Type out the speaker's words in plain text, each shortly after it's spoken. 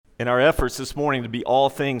In our efforts this morning to be all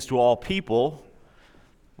things to all people,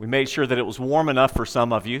 we made sure that it was warm enough for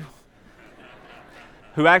some of you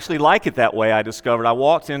who actually like it that way. I discovered I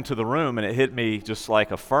walked into the room and it hit me just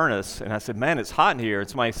like a furnace, and I said, man, it's hot in here. And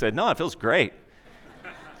somebody said, no, it feels great.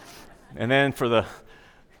 And then for the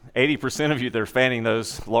 80% of you that are fanning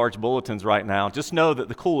those large bulletins right now, just know that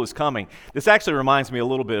the cool is coming. This actually reminds me a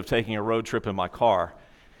little bit of taking a road trip in my car.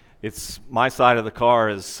 My side of the car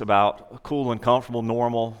is about cool and comfortable,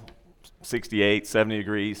 normal, 68, 70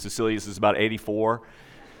 degrees. Cecilia's is about 84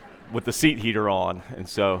 with the seat heater on. And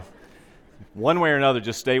so one way or another,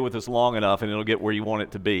 just stay with us long enough and it'll get where you want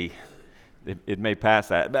it to be. It may pass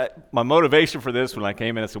that. But my motivation for this when I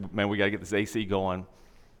came in, I said, man, we got to get this AC going.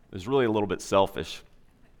 It was really a little bit selfish.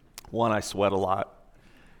 One, I sweat a lot,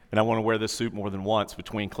 and I want to wear this suit more than once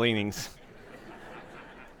between cleanings.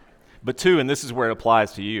 But two, and this is where it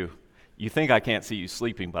applies to you, you think I can't see you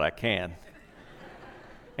sleeping, but I can.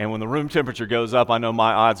 And when the room temperature goes up, I know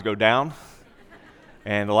my odds go down.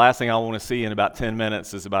 And the last thing I want to see in about 10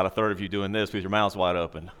 minutes is about a third of you doing this with your mouths wide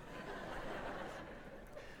open.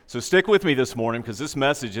 So stick with me this morning, because this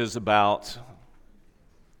message is about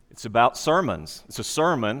sermons. It's a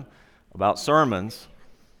sermon about sermons.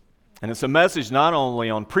 And it's a message not only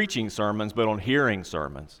on preaching sermons, but on hearing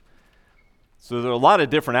sermons. So there are a lot of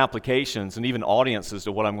different applications and even audiences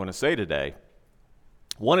to what I'm going to say today.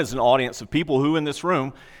 One is an audience of people who in this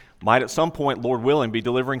room might at some point, Lord willing, be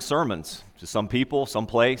delivering sermons to some people, some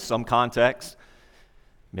place, some context,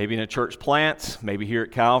 maybe in a church plant, maybe here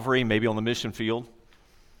at Calvary, maybe on the mission field.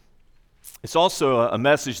 It's also a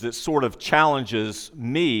message that sort of challenges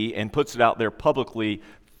me and puts it out there publicly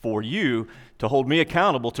for you to hold me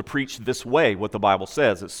accountable to preach this way, what the Bible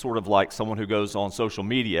says. It's sort of like someone who goes on social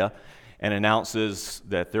media and announces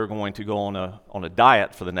that they're going to go on a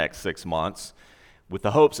diet for the next 6 months with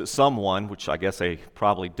the hopes that someone, which I guess they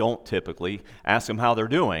probably don't typically, ask them how they're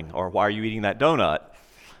doing or why are you eating that donut?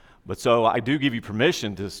 But so I do give you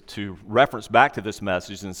permission to reference back to this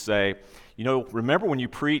message and say, remember when you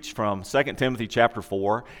preached from 2 Timothy chapter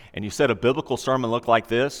 4 and you said a biblical sermon looked like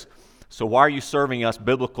this? So why are you serving us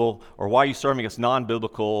biblical, or why are you serving us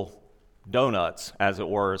non-biblical donuts, as it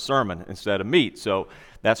were, a sermon instead of meat? So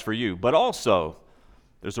that's for you. But also,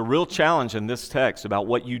 there's a real challenge in this text about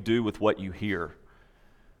what you do with what you hear.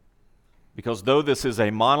 Because though this is a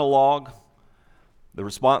monologue, the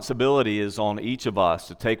responsibility is on each of us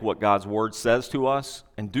to take what God's Word says to us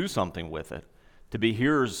and do something with it. To be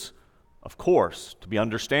hearers, of course. To be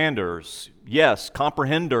understanders, yes.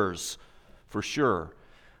 Comprehenders, for sure.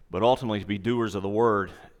 But ultimately, to be doers of the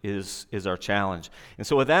Word is our challenge. And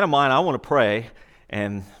so with that in mind, I want to pray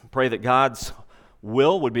and pray that God's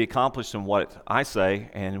will would be accomplished in what I say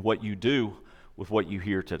and what you do with what you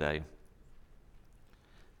hear today.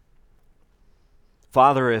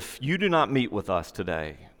 Father, if you do not meet with us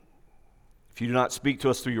today, if you do not speak to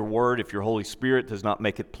us through your Word, if your Holy Spirit does not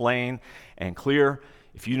make it plain and clear,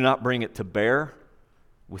 if you do not bring it to bear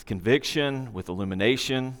with conviction, with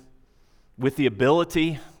illumination, with the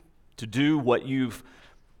ability to do what you've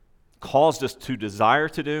caused us to desire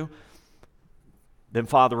to do, then,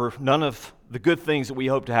 Father, none of the good things that we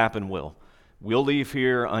hope to happen will. We'll leave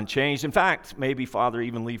here unchanged. In fact, maybe, Father,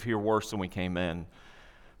 even leave here worse than we came in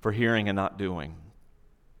for hearing and not doing.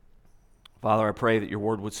 Father, I pray that your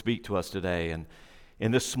word would speak to us today, and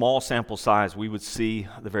in this small sample size, we would see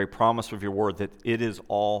the very promise of your word that it is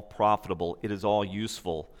all profitable, it is all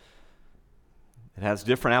useful. It has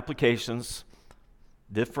different applications,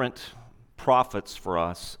 different profits for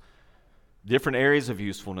us, different areas of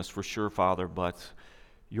usefulness for sure, Father, but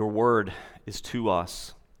your word is to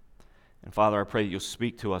us. And Father, I pray that you'll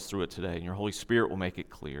speak to us through it today, and your Holy Spirit will make it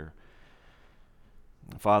clear.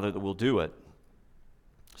 And Father, that we'll do it.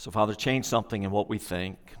 So, Father, change something in what we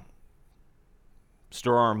think.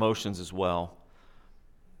 Stir our emotions as well.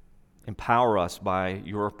 Empower us by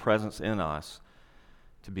your presence in us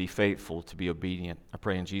to be faithful, to be obedient. I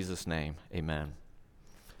pray in Jesus' name, amen.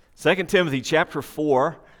 2 Timothy chapter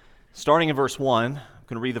 4, starting in verse 1. I'm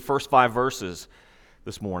going to read the first 5 verses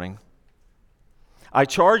this morning. I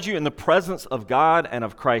charge you in the presence of God and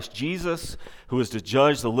of Christ Jesus, who is to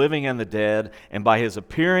judge the living and the dead, and by his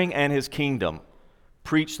appearing and his kingdom,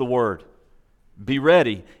 preach the word. Be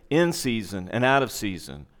ready in season and out of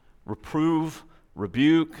season. Reprove,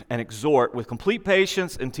 rebuke, and exhort with complete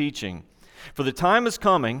patience and teaching. For the time is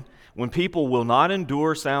coming when people will not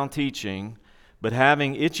endure sound teaching, but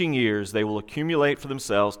having itching ears, they will accumulate for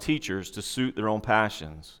themselves teachers to suit their own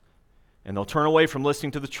passions. And they'll turn away from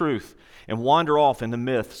listening to the truth and wander off into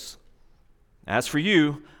myths. As for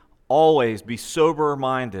you, always be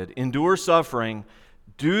sober-minded, endure suffering,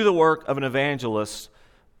 do the work of an evangelist,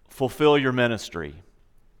 fulfill your ministry.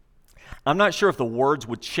 I'm not sure if the words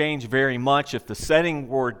would change very much if the setting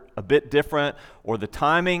were a bit different or the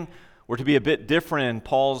timing were to be a bit different in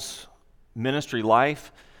Paul's ministry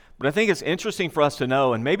life. But I think it's interesting for us to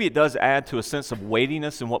know, and maybe it does add to a sense of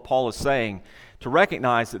weightiness in what Paul is saying, to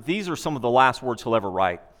recognize that these are some of the last words he'll ever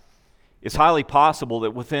write. It's highly possible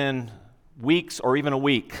that within weeks or even a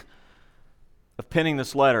week of penning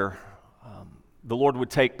this letter, the Lord would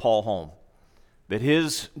take Paul home, that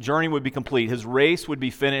his journey would be complete, his race would be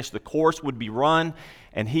finished, the course would be run,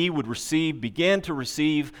 and he would begin to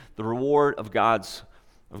receive the reward of God's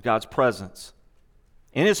presence.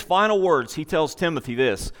 In his final words, he tells Timothy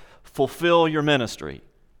this: fulfill your ministry.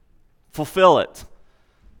 Fulfill it.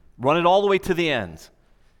 Run it all the way to the end.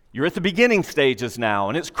 You're at the beginning stages now,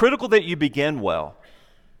 and it's critical that you begin well.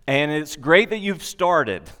 And it's great that you've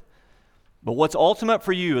started. But what's ultimate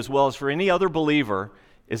for you, as well as for any other believer,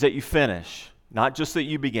 is that you finish, not just that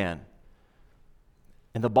you begin.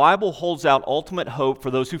 And the Bible holds out ultimate hope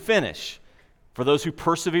for those who finish, for those who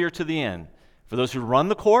persevere to the end, for those who run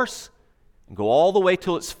the course and go all the way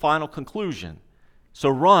till its final conclusion. So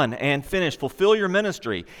run and finish, fulfill your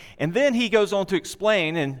ministry. And then he goes on to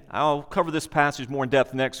explain, and I'll cover this passage more in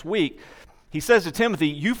depth next week. He says to Timothy,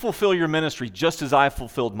 you fulfill your ministry just as I've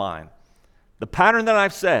fulfilled mine. The pattern that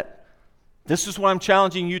I've set, this is what I'm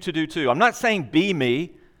challenging you to do too. I'm not saying be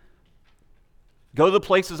me, go to the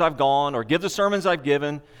places I've gone, or give the sermons I've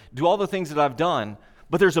given, do all the things that I've done,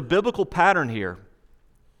 but there's a biblical pattern here.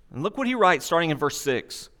 And look what he writes starting in verse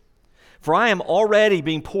 6. For I am already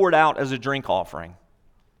being poured out as a drink offering.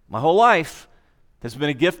 My whole life has been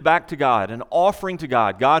a gift back to God, an offering to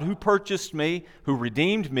God. God who purchased me, who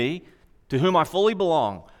redeemed me, to whom I fully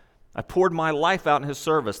belong. I poured my life out in his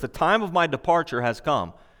service. The time of my departure has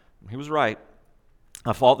come. He was right.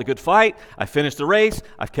 I fought the good fight. I finished the race.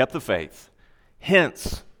 I've kept the faith.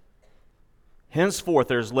 Henceforth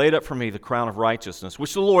there is laid up for me the crown of righteousness,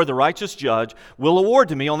 which the Lord, the righteous judge, will award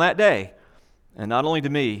to me on that day. And not only to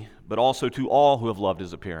me, but also to all who have loved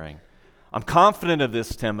his appearing. I'm confident of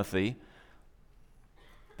this, Timothy,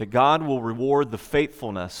 that God will reward the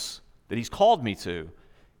faithfulness that he's called me to.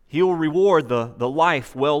 He will reward the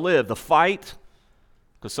life well lived, the fight,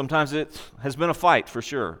 because sometimes it has been a fight for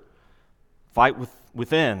sure. Fight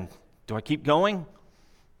within. Do I keep going?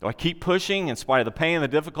 Do I keep pushing in spite of the pain and the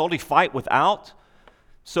difficulty? Fight without.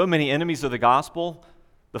 So many enemies of the gospel.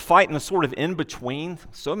 The fight in the sort of in-between.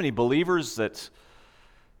 So many believers that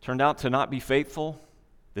turned out to not be faithful,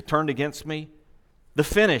 that turned against me. The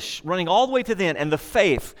finish, running all the way to the end, and the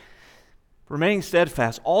faith, remaining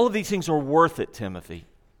steadfast. All of these things are worth it, Timothy.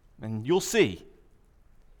 And you'll see.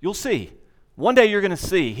 You'll see. One day you're going to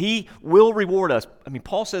see. He will reward us. I mean,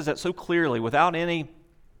 Paul says that so clearly without any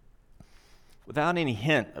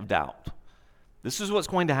hint of doubt. This is what's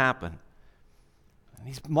going to happen. And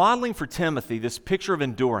he's modeling for Timothy this picture of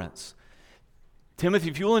endurance. Timothy,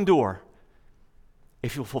 if you'll endure,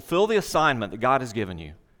 if you'll fulfill the assignment that God has given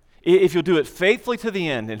you, if you'll do it faithfully to the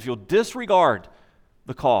end, and if you'll disregard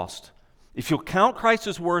the cost, if you'll count Christ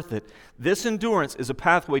as worth it, this endurance is a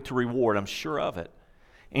pathway to reward. I'm sure of it.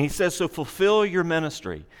 And he says, so fulfill your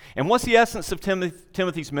ministry. And what's the essence of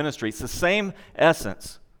Timothy's ministry? It's the same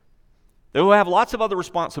essence. They will have lots of other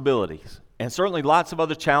responsibilities, and certainly lots of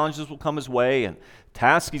other challenges will come his way and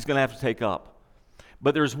tasks he's going to have to take up.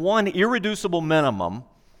 But there's one irreducible minimum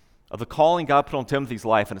of the calling God put on Timothy's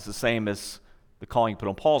life, and it's the same as the calling he put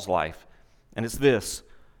on Paul's life. And it's this: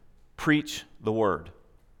 preach the word.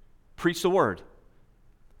 Preach the word.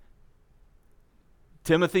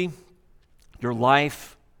 Timothy, your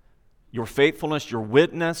life, your faithfulness, your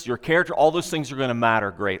witness, your character, all those things are going to matter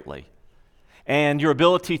greatly. And your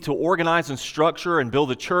ability to organize and structure and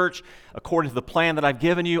build a church according to the plan that I've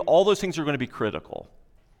given you, all those things are going to be critical.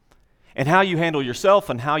 And how you handle yourself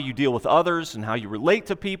and how you deal with others and how you relate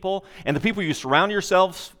to people and the people you surround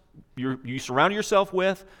yourself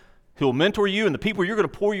with, who will mentor you, and the people you're going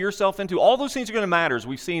to pour yourself into, all those things are going to matter, as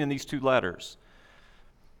we've seen in these two letters.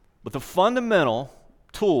 But the fundamental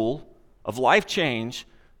tool of life change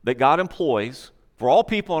that God employs for all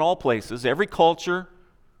people in all places, every culture,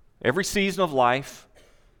 every season of life,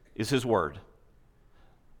 is his word.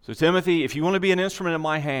 So Timothy, if you want to be an instrument in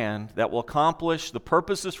my hand that will accomplish the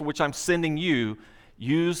purposes for which I'm sending you,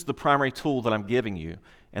 use the primary tool that I'm giving you.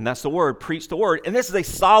 And that's the word. Preach the word. And this is a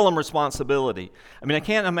solemn responsibility. I mean, I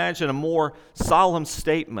can't imagine a more solemn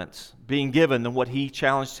statement being given than what he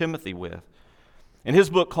challenged Timothy with. In his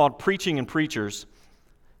book called Preaching and Preachers,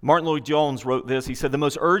 Martin Lloyd-Jones wrote this. He said, the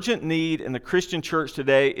most urgent need in the Christian church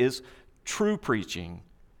today is true preaching.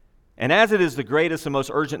 And as it is the greatest and most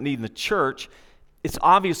urgent need in the church, it's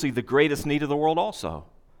obviously the greatest need of the world also.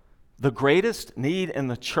 The greatest need in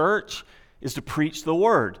the church is to preach the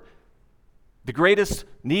word. The greatest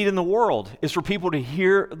need in the world is for people to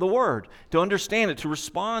hear the word, to understand it, to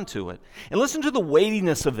respond to it. And listen to the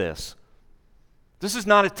weightiness of this. This is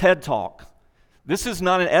not a TED Talk. This is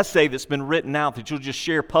not an essay that's been written out that you'll just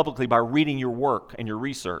share publicly by reading your work and your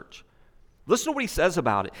research. Listen to what he says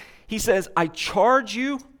about it. He says, I charge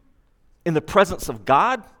you in the presence of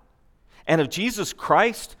God and of Jesus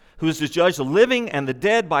Christ, who is to judge the living and the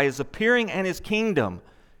dead by his appearing and his kingdom.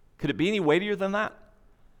 Could it be any weightier than that?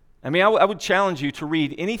 I mean, I would challenge you to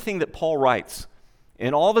read anything that Paul writes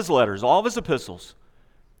in all of his letters, all of his epistles,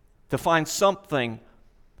 to find something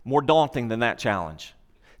more daunting than that challenge.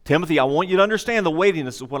 Timothy, I want you to understand the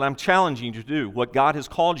weightiness of what I'm challenging you to do, what God has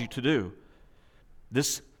called you to do.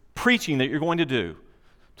 This preaching that you're going to do,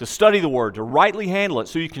 to study the word, to rightly handle it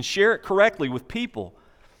so you can share it correctly with people.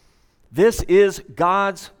 This is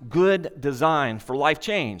God's good design for life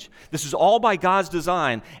change. This is all by God's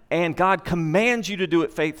design, and God commands you to do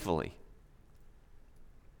it faithfully.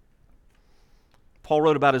 Paul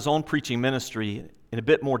wrote about his own preaching ministry in a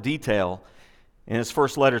bit more detail in his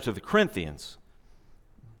first letter to the Corinthians.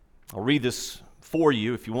 I'll read this for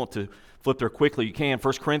you. If you want to flip there quickly, you can.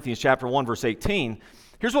 1 Corinthians chapter 1, verse 18.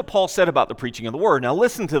 Here's what Paul said about the preaching of the word. Now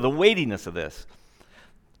listen to the weightiness of this.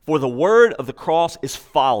 For the word of the cross is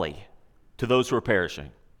folly to those who are perishing.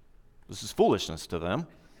 This is foolishness to them.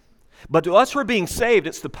 But to us who are being saved,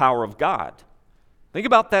 it's the power of God. Think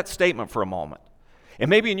about that statement for a moment. And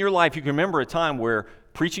maybe in your life you can remember a time where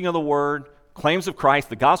preaching of the word, claims of Christ,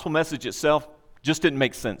 the gospel message itself just didn't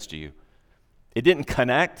make sense to you. It didn't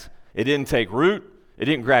connect. It didn't take root. It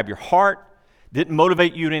didn't grab your heart. Didn't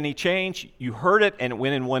motivate you to any change. You heard it and it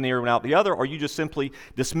went in one ear and out the other, or you just simply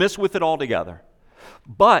dismissed with it altogether.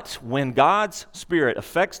 But when God's Spirit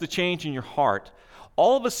affects the change in your heart,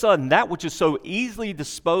 all of a sudden that which is so easily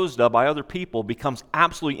disposed of by other people becomes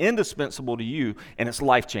absolutely indispensable to you, and it's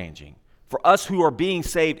life-changing. For us who are being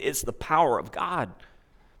saved, it's the power of God.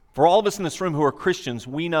 For all of us in this room who are Christians,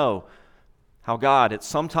 we know how God at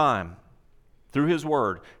some time, through His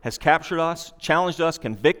Word, has captured us, challenged us,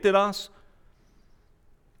 convicted us,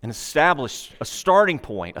 and established a starting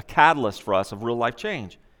point, a catalyst for us of real life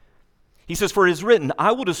change. He says, for it is written,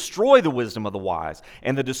 I will destroy the wisdom of the wise,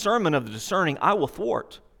 and the discernment of the discerning I will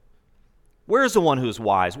thwart. Where is the one who is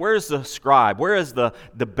wise? Where is the scribe? Where is the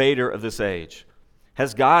debater of this age?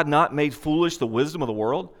 Has God not made foolish the wisdom of the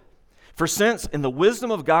world? For since in the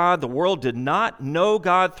wisdom of God the world did not know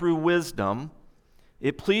God through wisdom,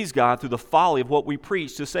 it pleased God through the folly of what we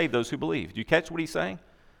preach to save those who believe. Do you catch what he's saying?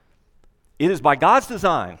 It is by God's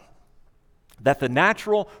design that the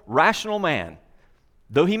natural, rational man,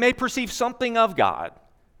 though he may perceive something of God,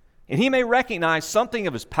 and he may recognize something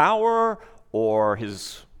of His power or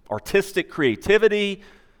His artistic creativity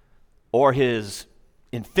or His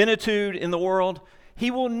infinitude in the world,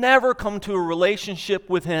 he will never come to a relationship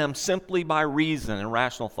with Him simply by reason and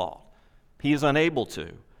rational thought. He is unable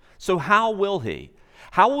to. So how will he?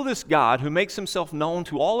 How will this God, who makes Himself known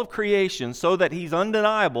to all of creation so that He's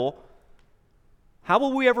undeniable, how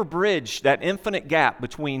will we ever bridge that infinite gap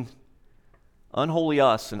between unholy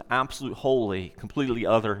us and absolute holy, completely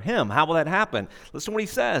other Him? How will that happen? Listen to what he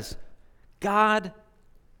says. God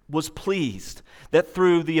was pleased that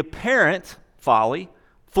through the apparent folly,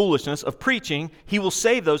 foolishness of preaching, He will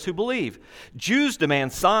save those who believe. Jews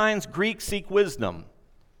demand signs, Greeks seek wisdom.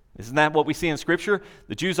 Isn't that what we see in Scripture?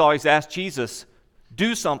 The Jews always ask Jesus,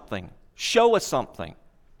 do something, show us something,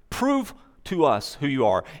 prove to us who you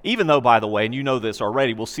are. Even though, by the way, and you know this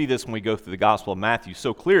already, we'll see this when we go through the Gospel of Matthew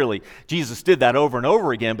so clearly, Jesus did that over and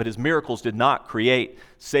over again, but His miracles did not create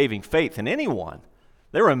saving faith in anyone.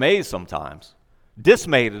 They were amazed sometimes,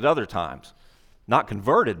 dismayed at other times, not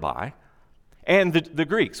converted by. And the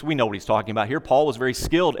Greeks, we know what he's talking about here. Paul was very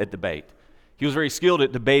skilled at debate. He was very skilled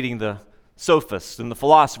at debating the sophists and the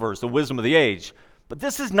philosophers, the wisdom of the age. But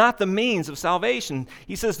this is not the means of salvation.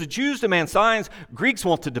 He says the Jews demand signs, Greeks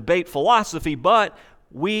want to debate philosophy, but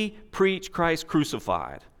we preach Christ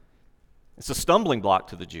crucified. It's a stumbling block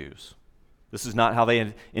to the Jews. This is not how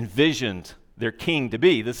they envisioned their king to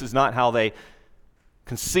be. This is not how they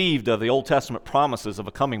conceived of the Old Testament promises of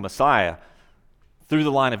a coming Messiah through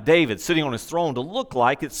the line of David, sitting on His throne to look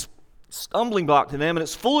like. It's stumbling block to them, and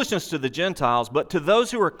it's foolishness to the Gentiles, but to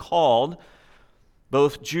those who are called,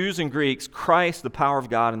 both Jews and Greeks, Christ, the power of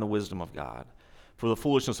God and the wisdom of God. For the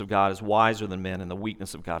foolishness of God is wiser than men, and the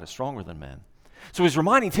weakness of God is stronger than men. So he's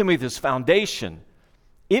reminding Timothy of this foundation.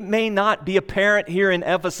 It may not be apparent here in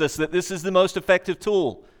Ephesus that this is the most effective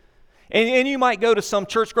tool. And you might go to some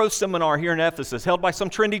church growth seminar here in Ephesus held by some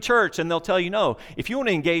trendy church, and they'll tell you, no, if you want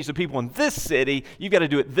to engage the people in this city, you got to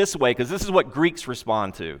do it this way because this is what Greeks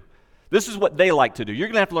respond to. This is what they like to do. You're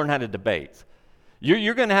going to have to learn how to debate.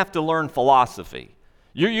 You're going to have to learn philosophy.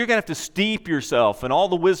 You're going to have to steep yourself in all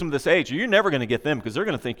the wisdom of this age. You're never going to get them because they're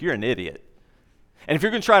going to think you're an idiot. And if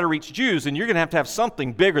you're going to try to reach Jews, then you're going to have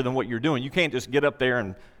something bigger than what you're doing. You can't just get up there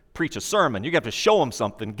and preach a sermon. You have to show them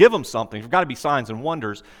something, give them something. There's got to be signs and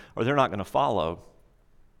wonders, or they're not going to follow.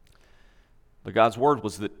 But God's word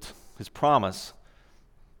was that his promise,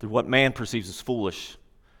 through what man perceives as foolish,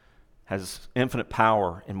 has infinite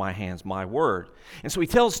power in my hands, my word. And so he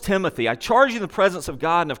tells Timothy, I charge you in the presence of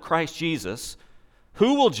God and of Christ Jesus,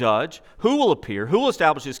 who will judge, who will appear, who will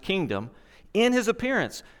establish his kingdom in his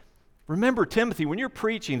appearance. Remember, Timothy, when you're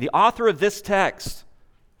preaching, the author of this text,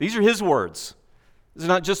 these are his words. These are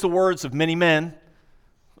not just the words of many men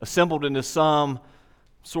assembled into some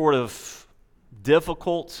sort of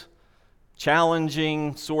difficult,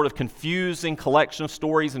 challenging, sort of confusing collection of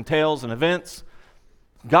stories and tales and events.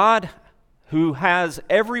 God, who has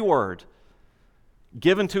every word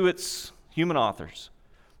given to its human authors,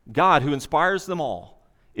 God, who inspires them all,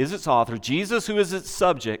 is its author. Jesus, who is its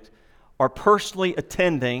subject, are personally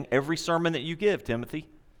attending every sermon that you give, Timothy.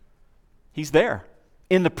 He's there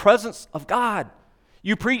in the presence of God.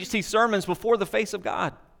 You preach these sermons before the face of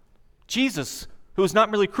God. Jesus, who is not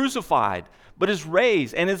merely crucified, but is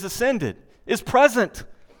raised and is ascended, is present.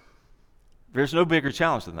 There's no bigger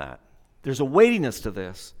challenge than that. There's a weightiness to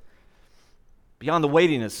this. Beyond the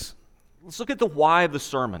weightiness, let's look at the why of the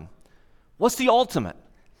sermon. What's the ultimate?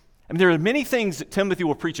 I mean, there are many things that Timothy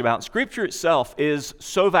will preach about. Scripture itself is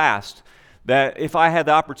so vast that if I had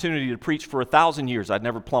the opportunity to preach for 1,000 years, I'd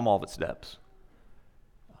never plumb all of its depths.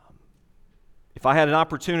 If I had an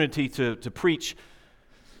opportunity to preach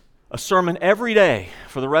a sermon every day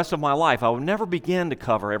for the rest of my life, I would never begin to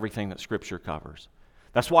cover everything that Scripture covers.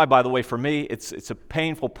 That's why, by the way, for me, it's a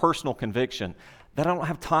painful personal conviction that I don't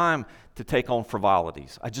have time to take on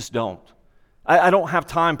frivolities. I just don't. I don't have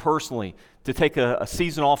time personally to take a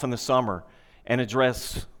season off in the summer and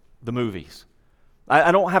address the movies.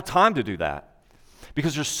 I don't have time to do that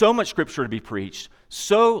because there's so much Scripture to be preached,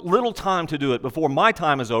 so little time to do it before my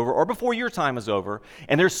time is over or before your time is over,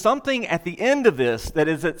 and there's something at the end of this that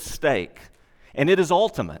is at stake, and it is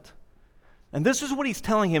ultimate. And this is what he's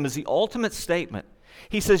telling him is the ultimate statement.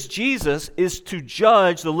 He says Jesus is to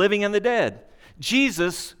judge the living and the dead.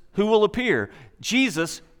 Jesus who will appear.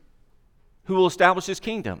 Jesus who will establish his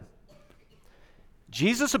kingdom.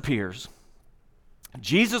 Jesus appears.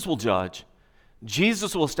 Jesus will judge.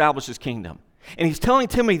 Jesus will establish his kingdom. And he's telling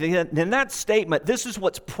Timothy that in that statement, this is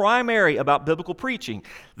what's primary about biblical preaching.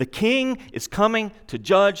 The king is coming to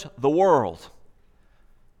judge the world.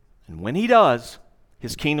 And when he does,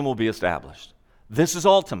 his kingdom will be established. This is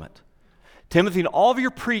ultimate. Timothy, in all of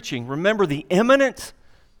your preaching, remember the imminent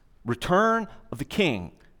return of the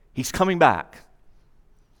king. He's coming back.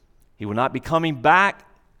 He will not be coming back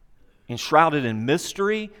enshrouded in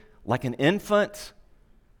mystery like an infant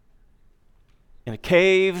in a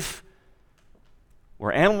cave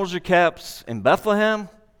where animals are kept in Bethlehem.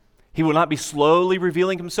 He will not be slowly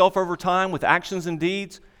revealing himself over time with actions and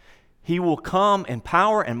deeds. He will come in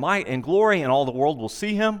power and might and glory, and all the world will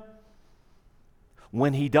see him.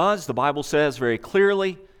 When he does, the Bible says very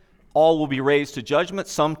clearly, all will be raised to judgment,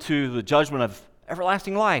 some to the judgment of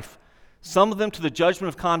everlasting life, some of them to the judgment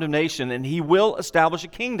of condemnation, and he will establish a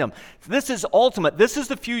kingdom. This is ultimate. This is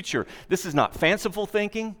the future. This is not fanciful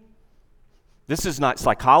thinking. This is not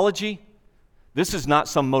psychology. This is not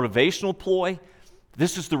some motivational ploy.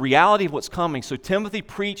 This is the reality of what's coming. So Timothy,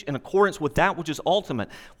 preach in accordance with that which is ultimate.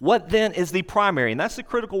 What then is the primary? And that's the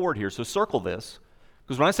critical word here, so circle this.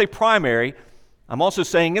 Because when I say primary, I'm also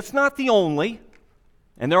saying it's not the only.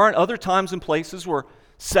 And there aren't other times and places where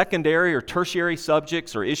secondary or tertiary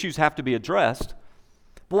subjects or issues have to be addressed.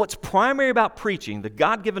 But what's primary about preaching, the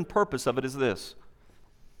God-given purpose of it is this.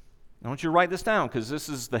 I want you to write this down because this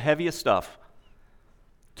is the heaviest stuff.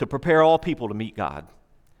 To prepare all people to meet God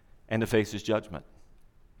and to face his judgment.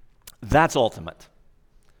 That's ultimate.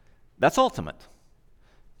 That's ultimate.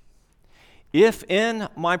 If in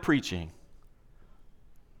my preaching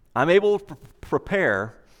I'm able to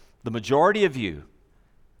prepare the majority of you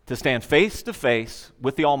to stand face to face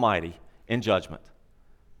with the Almighty in judgment,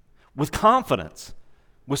 with confidence,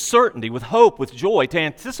 with certainty, with hope, with joy, to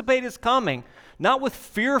anticipate his coming, not with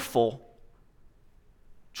fearful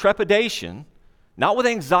trepidation, not with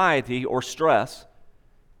anxiety or stress,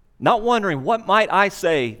 not wondering what might I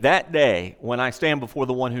say that day when I stand before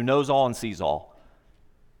the one who knows all and sees all,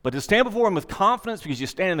 but to stand before him with confidence because you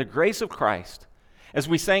stand in the grace of Christ As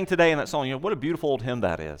we sang today in that song, what a beautiful old hymn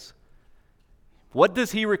that is. What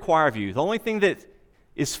does he require of you? The only thing that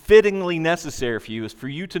is fittingly necessary for you is for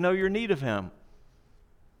you to know your need of him.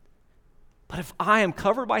 But if I am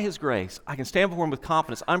covered by his grace, I can stand before him with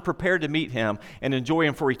confidence. I'm prepared to meet him and enjoy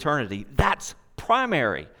him for eternity. That's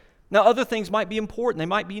primary. Now, other things might be important. They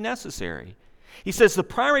might be necessary. He says the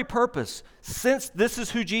primary purpose, since this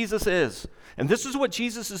is who Jesus is, and this is what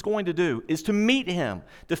Jesus is going to do, is to meet him,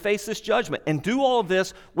 to face this judgment, and do all of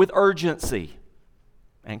this with urgency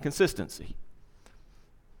and consistency.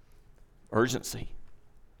 Urgency.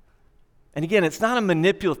 And again, it's not a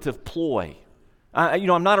manipulative ploy.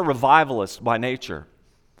 I'm not a revivalist by nature.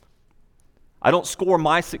 I don't score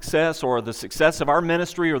my success or the success of our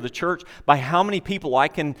ministry or the church by how many people I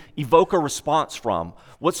can evoke a response from,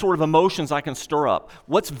 what sort of emotions I can stir up,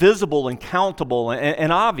 what's visible and countable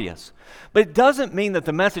and obvious. But it doesn't mean that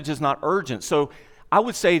the message is not urgent. So I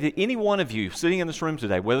would say to any one of you sitting in this room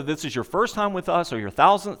today, whether this is your first time with us or your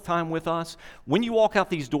 1,000th time with us, when you walk out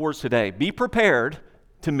these doors today, be prepared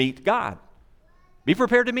to meet God. Be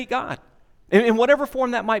prepared to meet God. In whatever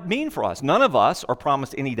form that might mean for us. None of us are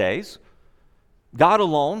promised any days. God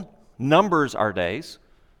alone numbers our days.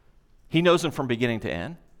 He knows them from beginning to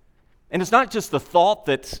end. And it's not just the thought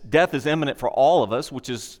that death is imminent for all of us, which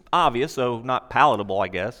is obvious, though not palatable, I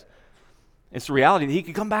guess. It's the reality that he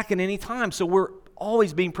could come back at any time, so we're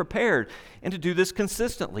always being prepared, and to do this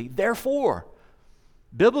consistently. Therefore,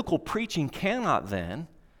 biblical preaching cannot then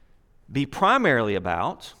be primarily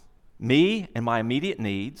about me and my immediate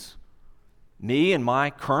needs, me and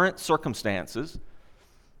my current circumstances,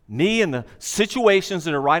 me and the situations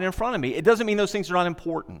that are right in front of me. It doesn't mean those things are not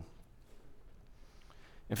important.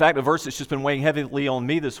 In fact, a verse that's just been weighing heavily on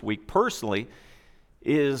me this week personally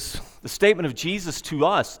is the statement of Jesus to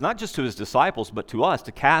us, not just to his disciples, but to us,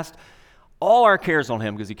 to cast all our cares on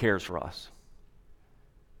him because he cares for us.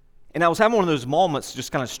 And I was having one of those moments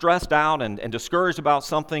just kind of stressed out and discouraged about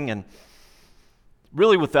something, and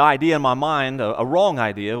really with the idea in my mind, a wrong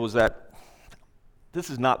idea, was that this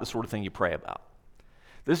is not the sort of thing you pray about.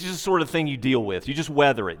 This is just the sort of thing you deal with. You just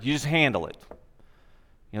weather it. You just handle it.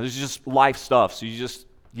 This is just life stuff, so you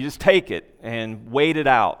just take it and wait it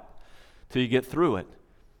out till you get through it.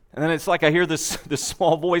 And then it's like I hear this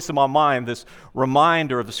small voice in my mind, this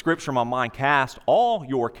reminder of the scripture in my mind, cast all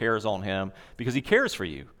your cares on him because he cares for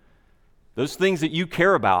you. Those things that you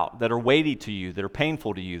care about, that are weighty to you, that are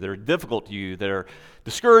painful to you, that are difficult to you, that are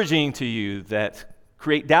discouraging to you, that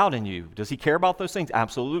create doubt in you. Does he care about those things?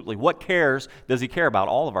 Absolutely. What cares does he care about?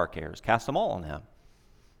 All of our cares. Cast them all on him.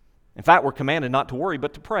 In fact, we're commanded not to worry,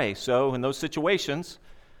 but to pray. So in those situations,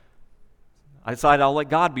 I decided I'll let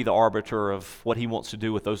God be the arbiter of what he wants to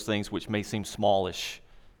do with those things which may seem smallish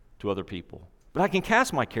to other people. But I can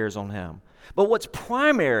cast my cares on him. But what's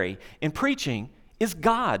primary in preaching is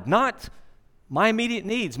God, not my immediate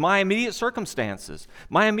needs, my immediate circumstances,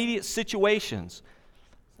 my immediate situations.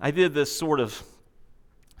 I did this sort of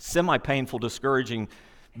semi-painful, discouraging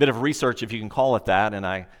bit of research, if you can call it that, and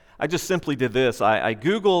I just simply did this. I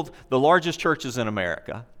Googled the largest churches in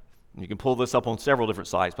America. You can pull this up on several different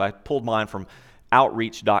sites, but I pulled mine from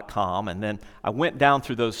Outreach.com, and then I went down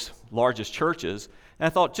through those largest churches, and I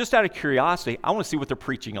thought, just out of curiosity, I want to see what they're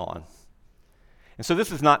preaching on. And so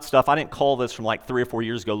this is not stuff, I didn't call this from like 3 or 4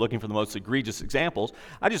 years ago looking for the most egregious examples.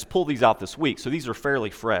 I just pulled these out this week, so these are fairly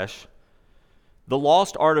fresh. The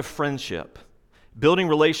Lost Art of Friendship. Building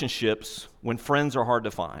relationships when friends are hard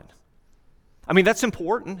to find. I mean, that's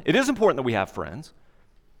important. It is important that we have friends.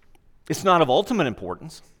 It's not of ultimate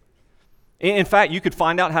importance. In fact, you could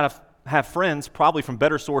find out how to have friends probably from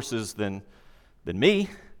better sources than me.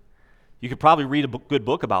 You could probably read a good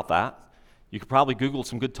book about that. You could probably Google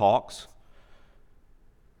some good talks.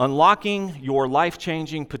 Unlocking your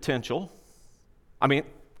life-changing potential. I mean,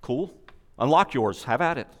 cool. Unlock yours. Have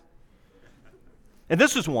at it. And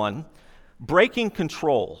this is one. Breaking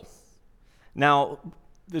Control. Now,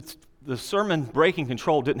 the sermon Breaking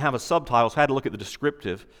Control didn't have a subtitle, so I had to look at the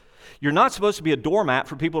descriptive. You're not supposed to be a doormat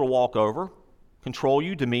for people to walk over, control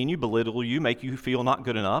you, demean you, belittle you, make you feel not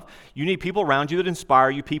good enough. You need people around you that inspire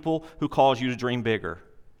you, people who cause you to dream bigger.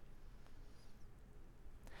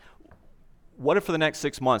 What if for the next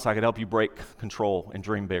 6 months I could help you break control and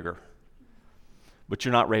dream bigger, but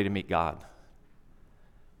you're not ready to meet God?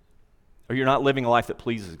 Or you're not living a life that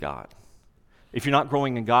pleases God? If you're not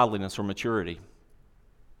growing in godliness or maturity?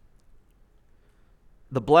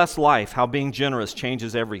 The blessed life, how being generous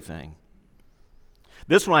changes everything.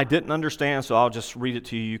 This one I didn't understand, so I'll just read it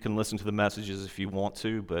to you. You can listen to the messages if you want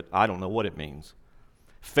to, but I don't know what it means.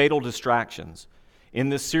 Fatal distractions. In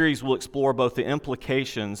this series, we'll explore both the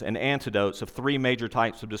implications and antidotes of three major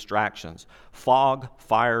types of distractions: fog,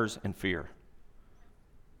 fires, and fear.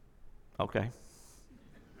 Okay.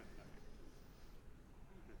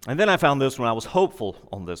 And then I found this one. I was hopeful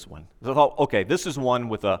on this one. I thought, okay, this is one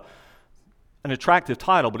with an attractive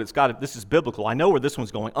title, but this is biblical. I know where this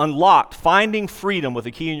one's going. Unlocked, finding freedom with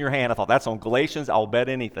a key in your hand. I thought, that's on Galatians. I'll bet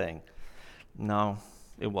anything. No,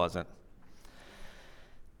 it wasn't.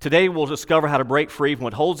 Today we'll discover how to break free from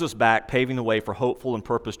what holds us back, paving the way for hopeful and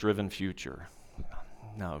purpose-driven future.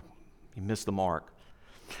 No, you missed the mark.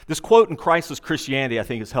 This quote in Christless Christianity, I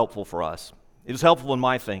think, is helpful for us. It was helpful in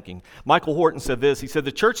my thinking. Michael Horton said this. He said,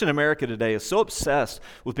 the church in America today is so obsessed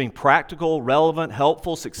with being practical, relevant,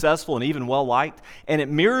 helpful, successful, and even well-liked, and it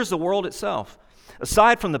mirrors the world itself.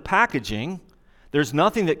 Aside from the packaging, there's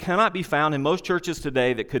nothing that cannot be found in most churches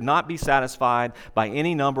today that could not be satisfied by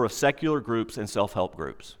any number of secular groups and self-help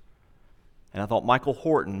groups. And I thought Michael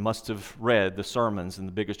Horton must have read the sermons in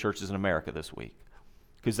the biggest churches in America this week,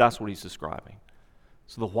 because that's what he's describing.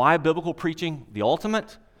 So the why of biblical preaching, the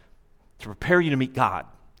ultimate, to prepare you to meet God,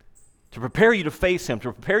 to prepare you to face Him,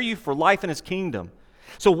 to prepare you for life in His kingdom.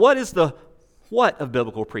 So what is the what of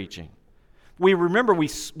biblical preaching? We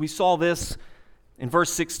saw this in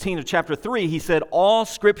verse 16 of chapter 3. He said, all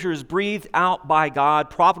Scripture is breathed out by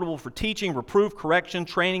God, profitable for teaching, reproof, correction,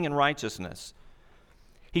 training in righteousness.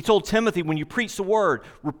 He told Timothy, when you preach the word,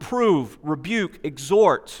 reprove, rebuke,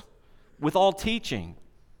 exhort with all teaching.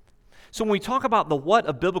 So when we talk about the what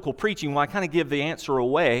of biblical preaching, well, I kind of give the answer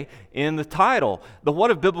away in the title. The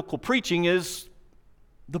what of biblical preaching is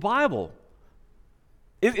the Bible.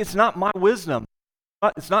 It's not my wisdom.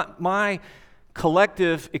 It's not my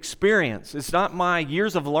collective experience. It's not my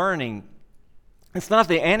years of learning. It's not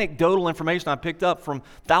the anecdotal information I picked up from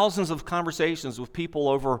thousands of conversations with people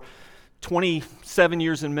over 27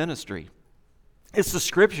 years in ministry. It's the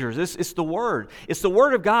Scriptures. It's the Word. It's the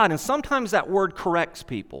Word of God, and sometimes that Word corrects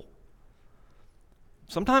people.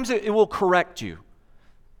 Sometimes it will correct you.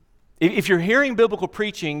 If you're hearing biblical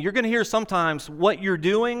preaching, you're going to hear sometimes what you're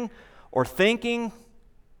doing or thinking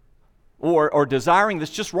or desiring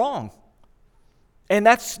that's just wrong. And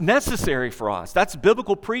that's necessary for us. That's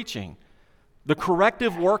biblical preaching. The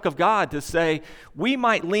corrective work of God to say, we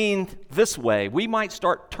might lean this way. We might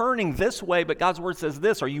start turning this way, but God's Word says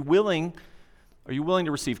this. Are you willing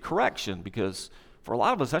to receive correction? Because for a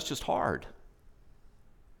lot of us, that's just hard.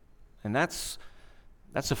 And that's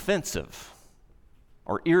offensive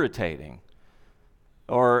or irritating.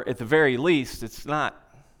 Or at the very least, it's not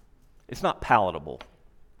palatable.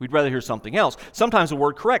 We'd rather hear something else. Sometimes the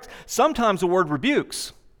word corrects. Sometimes the word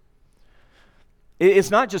rebukes. It's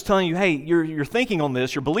not just telling you, hey, you're thinking on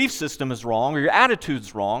this, your belief system is wrong, or your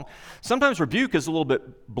attitude's wrong. Sometimes rebuke is a little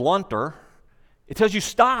bit blunter. It tells you,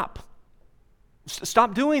 stop.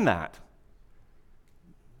 Stop doing that.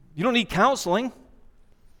 You don't need counseling.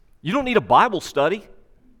 You don't need a Bible study.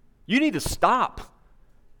 You need to stop.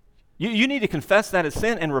 You need to confess that as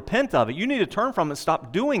sin and repent of it. You need to turn from it and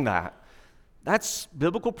stop doing that. That's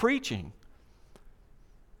biblical preaching.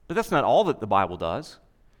 But that's not all that the Bible does.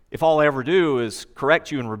 If all I ever do is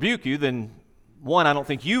correct you and rebuke you, then one, I don't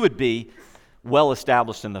think you would be well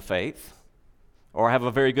established in the faith or have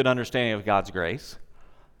a very good understanding of God's grace,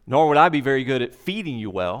 nor would I be very good at feeding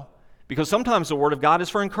you well, because sometimes the Word of God is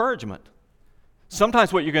for encouragement.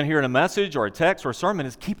 Sometimes what you're going to hear in a message or a text or a sermon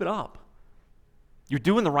is keep it up. You're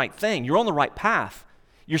doing the right thing. You're on the right path.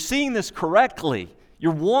 You're seeing this correctly.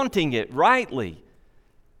 You're wanting it rightly.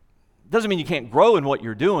 Doesn't mean you can't grow in what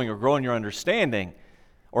you're doing or grow in your understanding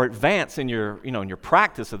or advance in your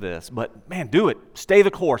practice of this. But man, do it. Stay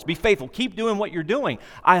the course. Be faithful. Keep doing what you're doing.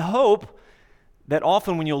 I hope that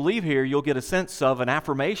often when you'll leave here, you'll get a sense of an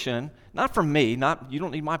affirmation, not from me, you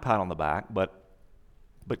don't need my pat on the back, but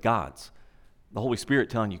God's. The Holy Spirit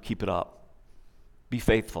telling you, keep it up. Be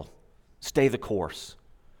faithful. Stay the course.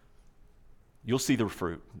 You'll see the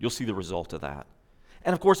fruit. You'll see the result of that.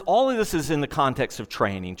 And of course, all of this is in the context of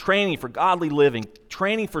training for godly living,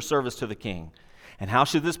 training for service to the King. And how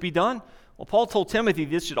should this be done? Well, Paul told Timothy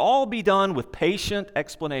this should all be done with patient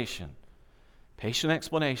explanation. Patient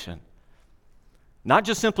explanation. Not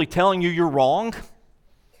just simply telling you you're wrong.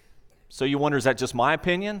 So you wonder, is that just my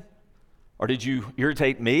opinion? Or did you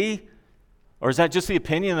irritate me? Or is that just the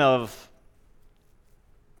opinion of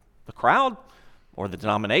the crowd or the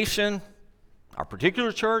denomination, our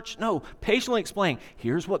particular church? No, patiently explain.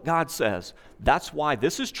 Here's what God says. That's why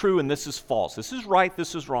this is true and this is false. This is right,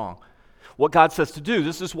 this is wrong. What God says to do,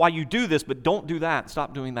 this is why you do this, but don't do that.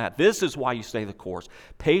 Stop doing that. This is why you stay the course.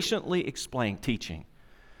 Patiently explain, teaching.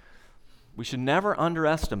 We should never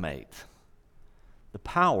underestimate the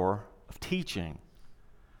power of teaching.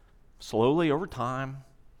 slowly over time,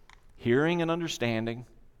 hearing and understanding,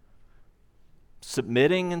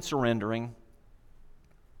 submitting and surrendering,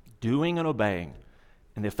 doing and obeying,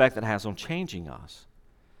 and the effect it has on changing us.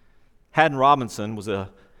 Haddon Robinson was a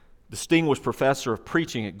distinguished professor of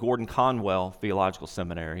preaching at Gordon Conwell Theological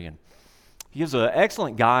Seminary, and he gives an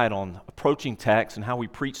excellent guide on approaching text and how we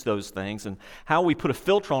preach those things and how we put a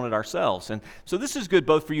filter on it ourselves. And so this is good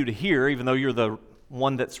both for you to hear, even though you're the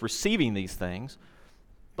one that's receiving these things,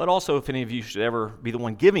 but also if any of you should ever be the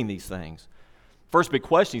one giving these things. First big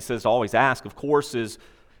question he says to always ask, of course, is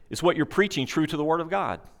what you're preaching true to the Word of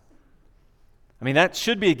God? I mean, that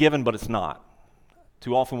should be a given, but it's not.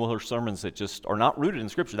 Too often we'll hear sermons that just are not rooted in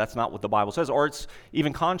Scripture. That's not what the Bible says, or it's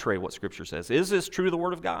even contrary to what Scripture says. Is this true to the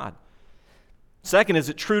Word of God? Second, is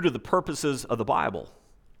it true to the purposes of the Bible?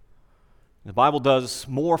 The Bible does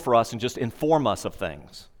more for us than just inform us of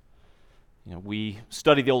things. You know, we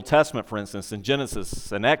study the Old Testament, for instance, in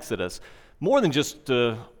Genesis and Exodus, more than just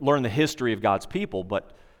to learn the history of God's people,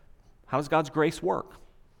 but how does God's grace work?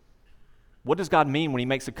 What does God mean when He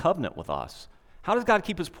makes a covenant with us? How does God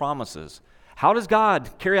keep His promises? How does God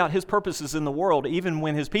carry out His purposes in the world even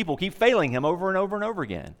when His people keep failing Him over and over and over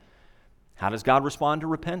again? How does God respond to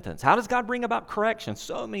repentance? How does God bring about correction?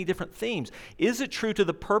 So many different themes. Is it true to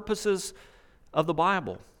the purposes of the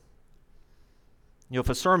Bible? You know, if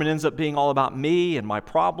a sermon ends up being all about me and my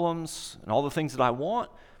problems and all the things that I want,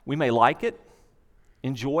 we may like it,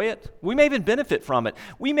 enjoy it. We may even benefit from it.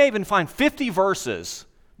 We may even find 50 verses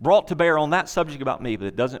brought to bear on that subject about me, but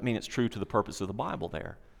it doesn't mean it's true to the purpose of the Bible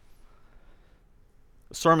there.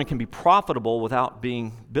 A sermon can be profitable without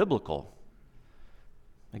being biblical.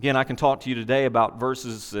 Again, I can talk to you today about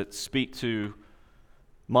verses that speak to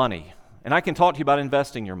money. And I can talk to you about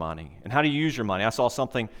investing your money and how to use your money. I saw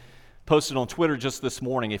something posted on Twitter just this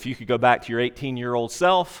morning. If you could go back to your 18-year-old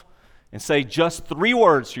self and say just 3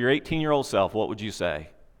 words to your 18-year-old self, what would you say?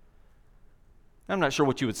 I'm not sure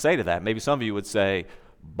what you would say to that. Maybe some of you would say,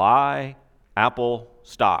 buy Apple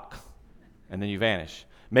stock, and then you vanish.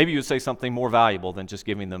 Maybe you would say something more valuable than just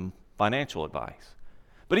giving them financial advice.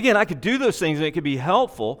 But again, I could do those things and it could be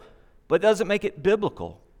helpful, but it doesn't make it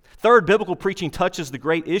biblical. Third, biblical preaching touches the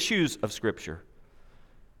great issues of Scripture.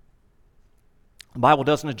 The Bible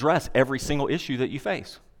doesn't address every single issue that you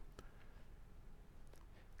face.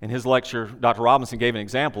 In his lecture, Dr. Robinson gave an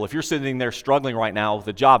example. If you're sitting there struggling right now with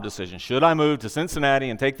a job decision, should I move to Cincinnati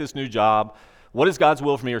and take this new job? What is God's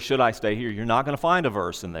will for me, or should I stay here? You're not going to find a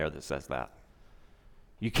verse in there that says that.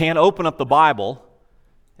 You can't open up the Bible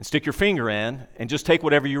and stick your finger in and just take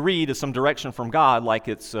whatever you read as some direction from God like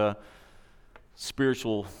it's a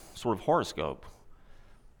spiritual sort of horoscope.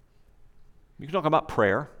 You can talk about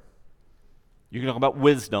prayer. You can talk about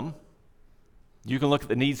wisdom. You can look at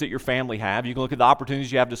the needs that your family have. You can look at the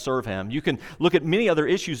opportunities you have to serve Him. You can look at many other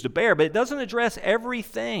issues to bear, but it doesn't address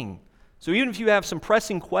everything. So even if you have some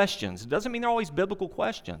pressing questions, it doesn't mean they're always biblical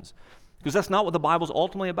questions, because that's not what the Bible's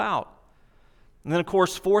ultimately about. And then, of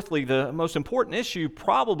course, fourthly, the most important issue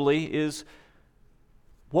probably is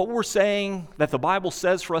what we're saying that the Bible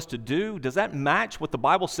says for us to do. Does that match what the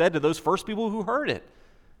Bible said to those first people who heard it?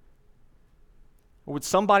 Or would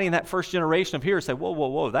somebody in that first generation of hearers say, whoa, whoa,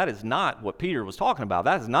 whoa, that is not what Peter was talking about.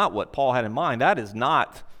 That is not what Paul had in mind. That is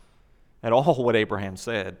not at all what Abraham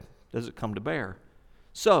said. Does it come to bear?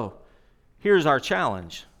 So, here's our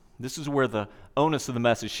challenge. This is where the onus of the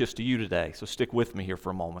message shifts to you today. So stick with me here for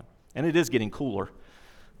a moment. And it is getting cooler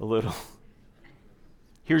a little.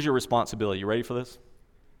 Here's your responsibility. You ready for this?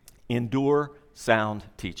 Endure sound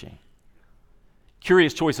teaching.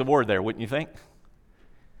 Curious choice of word there, wouldn't you think?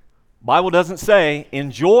 Bible doesn't say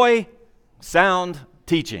enjoy sound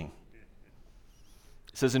teaching.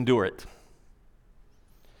 It says endure it.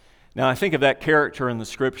 Now I think of that character in the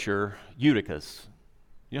Scripture, Eutychus.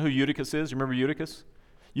 You know who Eutychus is? You remember Eutychus?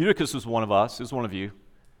 Eutychus was one of us. He was one of you.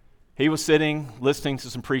 He was sitting, listening to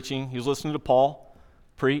some preaching. He was listening to Paul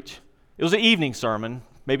preach. It was an evening sermon.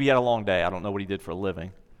 Maybe he had a long day. I don't know what he did for a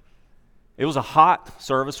living. It was a hot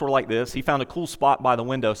service, sort of like this. He found a cool spot by the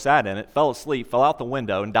window, sat in it, fell asleep, fell out the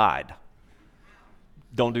window, and died.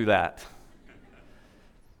 Don't do that.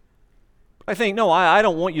 I think, no, I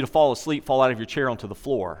don't want you to fall asleep, fall out of your chair onto the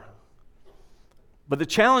floor. But the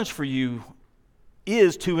challenge for you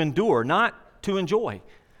is to endure, not to enjoy.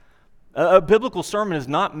 A biblical sermon is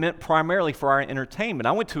not meant primarily for our entertainment.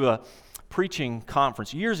 I went to a preaching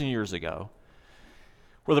conference years and years ago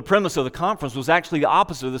where the premise of the conference was actually the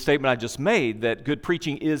opposite of the statement I just made, that good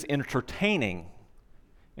preaching is entertaining,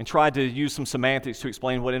 and tried to use some semantics to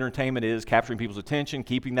explain what entertainment is, capturing people's attention,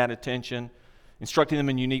 keeping that attention, instructing them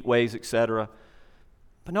in unique ways, etc.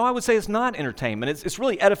 But no, I would say it's not entertainment. It's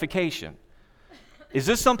really edification. Is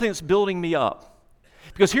this something that's building me up?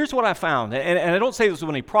 Because here's what I found, and I don't say this with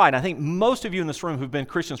any pride. I think most of you in this room who've been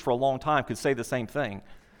Christians for a long time could say the same thing.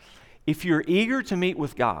 If you're eager to meet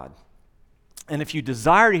with God, and if you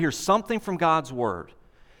desire to hear something from God's Word,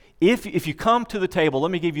 if you come to the table,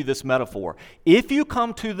 let me give you this metaphor. If you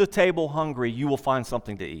come to the table hungry, you will find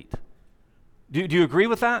something to eat. Do you agree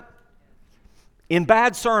with that? In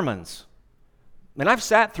bad sermons, and I've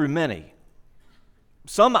sat through many,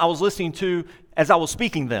 some I was listening to as I was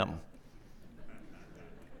speaking them.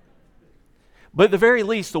 But at the very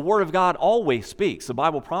least, the Word of God always speaks. The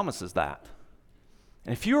Bible promises that.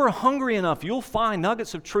 And if you are hungry enough, you'll find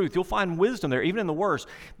nuggets of truth. You'll find wisdom there, even in the worst.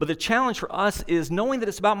 But the challenge for us is knowing that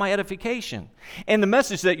it's about my edification. And the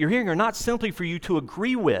message that you're hearing are not simply for you to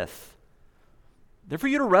agree with. They're for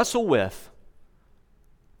you to wrestle with.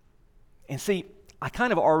 And see, I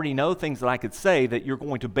kind of already know things that I could say that you're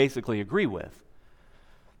going to basically agree with.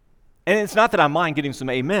 And it's not that I mind getting some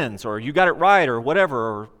amens or you got it right or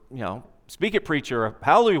whatever, or, speak it, preacher, or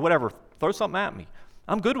hallelujah, whatever. Throw something at me.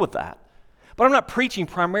 I'm good with that. But I'm not preaching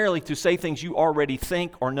primarily to say things you already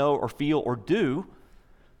think or know or feel or do.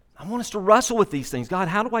 I want us to wrestle with these things. God,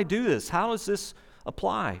 how do I do this? How does this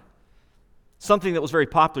apply? Something that was very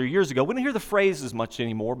popular years ago. We don't hear the phrase as much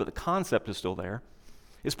anymore, but the concept is still there.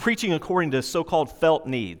 Is preaching according to so-called felt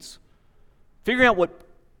needs. Figuring out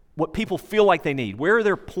what people feel like they need. Where are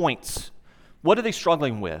their points? What are they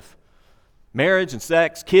struggling with? Marriage and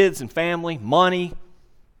sex, kids and family, money,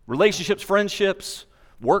 relationships, friendships,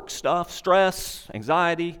 work stuff, stress,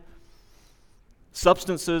 anxiety,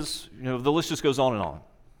 substances, the list just goes on and on.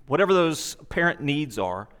 Whatever those apparent needs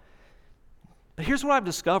are. But here's what I've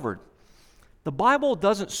discovered. The Bible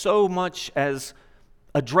doesn't so much as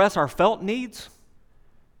address our felt needs,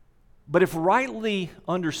 but if rightly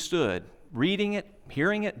understood, reading it,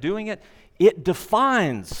 hearing it, doing it, it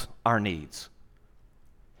defines our needs.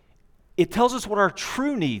 It tells us what our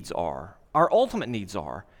true needs are, our ultimate needs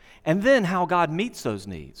are, and then how God meets those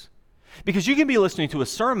needs. Because you can be listening to a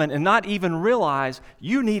sermon and not even realize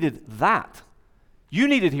you needed that. You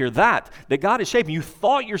needed to hear that God is shaping. You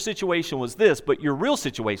thought your situation was this, but your real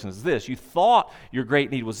situation is this. You thought your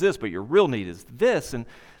great need was this, but your real need is this. And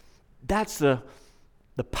that's the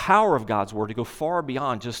power of God's Word to go far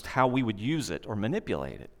beyond just how we would use it or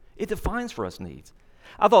manipulate it. It defines for us needs.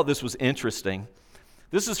 I thought this was interesting.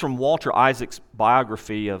 This is from Walter Isaacson's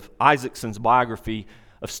biography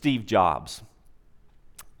of Steve Jobs,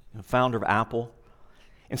 the founder of Apple.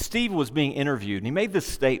 And Steve was being interviewed, and he made this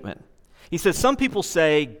statement. He said, "Some people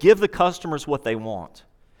say, give the customers what they want,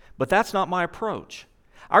 but that's not my approach.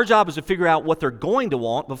 Our job is to figure out what they're going to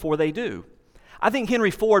want before they do. I think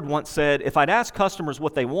Henry Ford once said, if I'd asked customers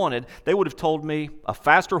what they wanted, they would have told me a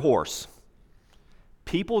faster horse.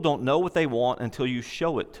 People don't know what they want until you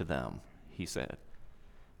show it to them," he said.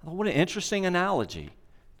 What an interesting analogy.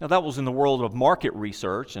 Now, that was in the world of market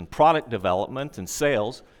research and product development and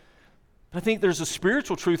sales. But I think there's a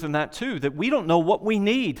spiritual truth in that too, that we don't know what we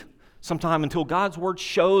need sometime until God's Word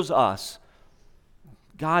shows us.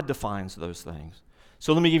 God defines those things.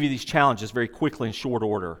 So let me give you these challenges very quickly in short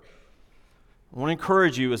order. I want to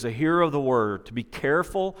encourage you as a hearer of the Word to be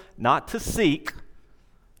careful not to seek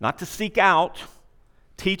out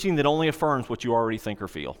teaching that only affirms what you already think or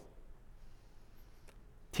feel.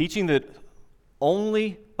 Teaching that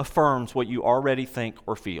only affirms what you already think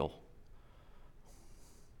or feel.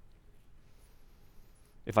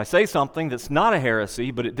 If I say something that's not a heresy,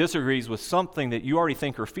 but it disagrees with something that you already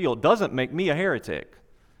think or feel, it doesn't make me a heretic.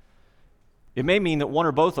 It may mean that one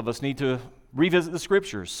or both of us need to revisit the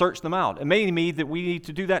Scriptures, search them out. It may mean that we need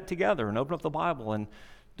to do that together and open up the Bible and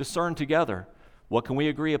discern together. What can we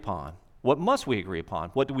agree upon? What must we agree upon?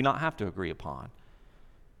 What do we not have to agree upon?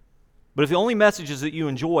 But if the only messages that you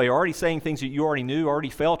enjoy are already saying things that you already knew, already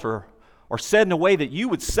felt, or said in a way that you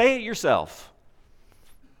would say it yourself,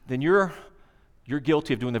 then you're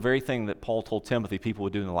guilty of doing the very thing that Paul told Timothy people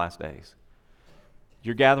would do in the last days.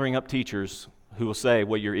 You're gathering up teachers who will say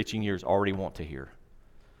what your itching ears already want to hear.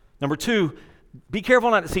 Number 2, be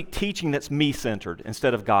careful not to seek teaching that's me-centered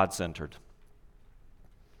instead of God-centered.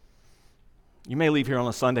 You may leave here on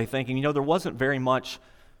a Sunday thinking, there wasn't very much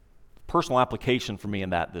personal application for me in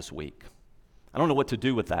that this week. I don't know what to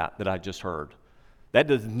do with that I just heard. That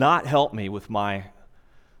does not help me with my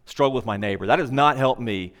struggle with my neighbor. That does not help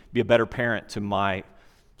me be a better parent to my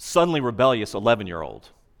suddenly rebellious 11-year-old.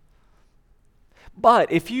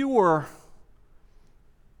 But if you were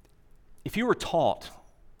taught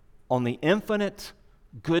on the infinite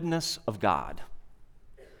goodness of God,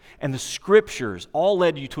 and the Scriptures all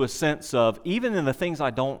led you to a sense of, even in the things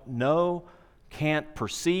I don't know, can't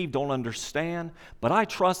perceive, don't understand, but I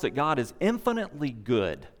trust that God is infinitely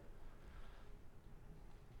good,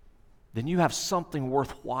 then you have something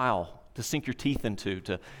worthwhile to sink your teeth into,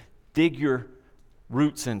 to dig your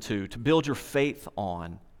roots into, to build your faith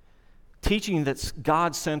on. Teaching that's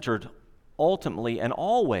God-centered ultimately and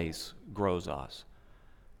always grows us.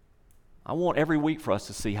 I want every week for us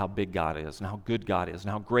to see how big God is, and how good God is,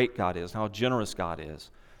 and how great God is, and how generous God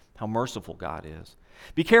is, how merciful God is.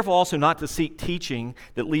 Be careful also not to seek teaching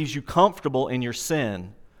that leaves you comfortable in your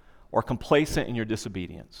sin or complacent in your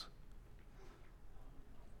disobedience.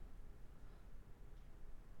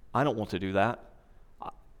 I don't want to do that.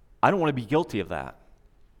 I don't want to be guilty of that.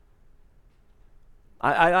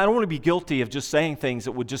 I don't want to be guilty of just saying things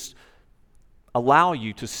that would just allow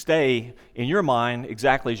you to stay in your mind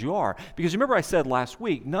exactly as you are. Because remember I said last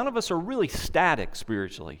week, none of us are really static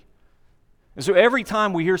spiritually. And so every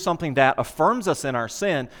time we hear something that affirms us in our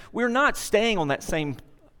sin, we're not staying on that same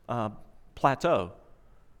plateau.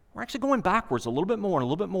 We're actually going backwards a little bit more and a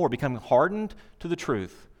little bit more, becoming hardened to the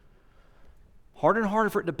truth. Harder and harder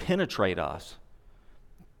for it to penetrate us.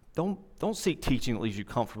 Don't seek teaching that leaves you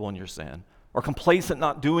comfortable in your sin or complacent,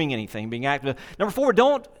 not doing anything, being active. Number 4,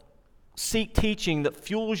 don't seek teaching that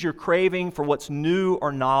fuels your craving for what's new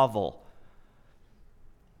or novel.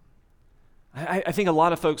 I think a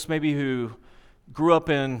lot of folks maybe who grew up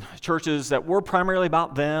in churches that were primarily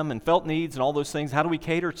about them and felt needs and all those things, how do we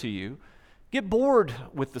cater to you? Get bored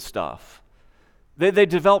with the stuff. They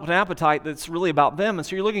developed an appetite that's really about them, and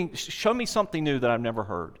so you're looking, show me something new that I've never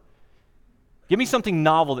heard. Give me something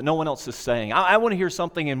novel that no one else is saying. I want to hear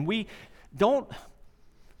something, and we don't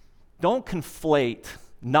conflate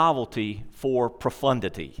novelty for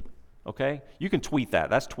profundity, okay? You can tweet that.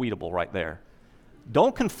 That's tweetable right there.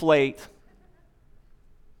 Don't conflate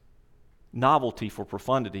novelty for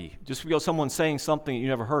profundity. Just because someone's saying something that you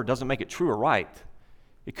never heard doesn't make it true or right.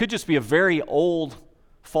 It could just be a very old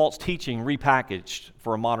false teaching repackaged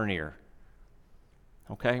for a modern ear.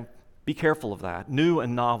 Okay? Be careful of that. New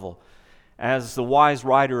and novel. As the wise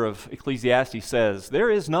writer of Ecclesiastes says,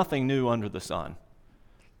 there is nothing new under the sun.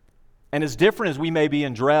 And as different as we may be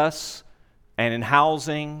in dress and in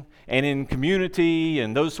housing and in community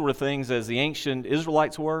and those sort of things as the ancient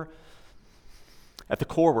Israelites were, at the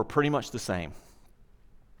core we're pretty much the same.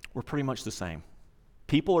 We're pretty much the same.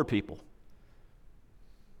 People are people.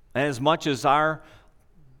 And as much as our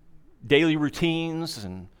daily routines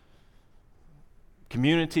and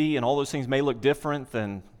community and all those things may look different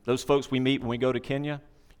than those folks we meet when we go to Kenya,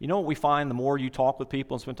 you know what we find the more you talk with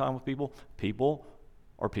people and spend time with people? People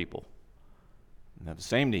are people. They have the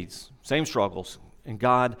same needs, same struggles, and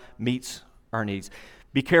God meets our needs.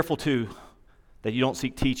 Be careful, too, that you don't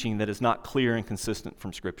seek teaching that is not clear and consistent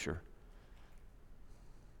from Scripture.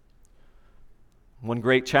 One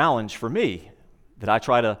great challenge for me that I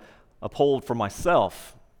try to uphold for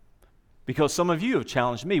myself, because some of you have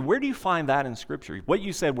challenged me, where do you find that in Scripture? What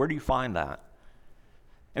you said, where do you find that?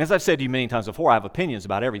 And as I've said to you many times before, I have opinions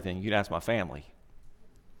about everything. You can ask my family.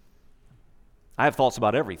 I have thoughts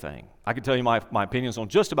about everything. I can tell you my opinions on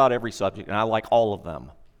just about every subject, and I like all of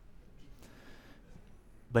them.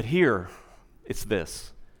 But here, it's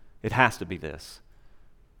this. It has to be this.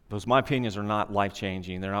 Because my opinions are not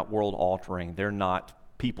life-changing. They're not world-altering. They're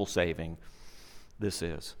not people-saving. This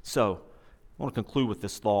is. So, I want to conclude with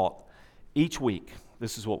this thought. Each week,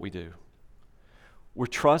 this is what we do. We're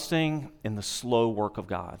trusting in the slow work of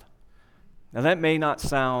God. Now, that may not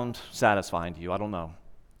sound satisfying to you. I don't know.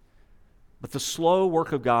 But the slow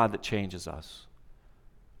work of God that changes us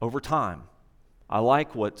over time. I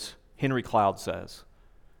like what Henry Cloud says.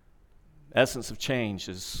 Essence of change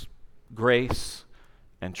is grace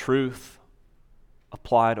and truth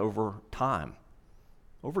applied over time.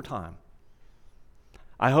 Over time.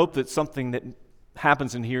 I hope that something that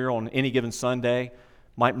happens in here on any given Sunday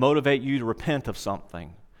might motivate you to repent of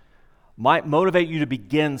something, might motivate you to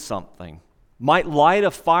begin something, might light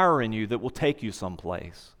a fire in you that will take you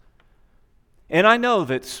someplace. And I know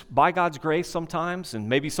that by God's grace sometimes, and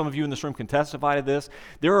maybe some of you in this room can testify to this,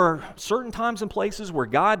 there are certain times and places where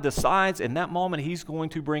God decides in that moment He's going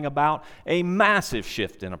to bring about a massive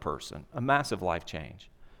shift in a person, a massive life change.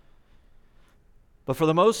 But for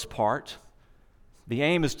the most part, the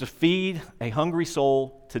aim is to feed a hungry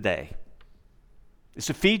soul today. It's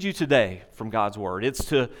to feed you today from God's Word. It's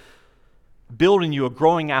to build in you a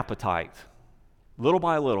growing appetite, little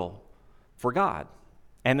by little, for God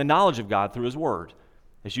and the knowledge of God through His Word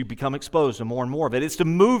as you become exposed to more and more of it. It's to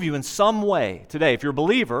move you in some way today, if you're a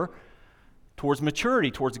believer, towards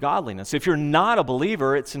maturity, towards godliness. If you're not a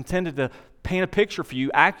believer, it's intended to paint a picture for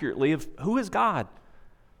you accurately of who is God.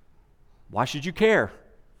 Why should you care?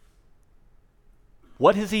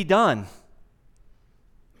 What has he done?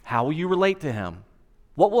 How will you relate to him?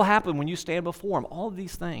 What will happen when you stand before him? All of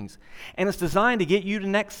these things. And it's designed to get you to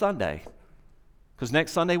next Sunday, because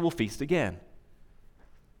next Sunday we'll feast again.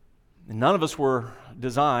 And none of us were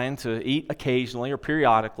designed to eat occasionally or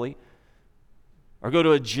periodically, or go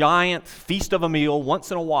to a giant feast of a meal once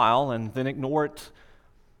in a while and then ignore it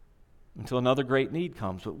until another great need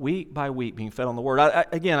comes. But week by week being fed on the Word.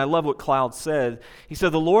 I love what Cloud said. He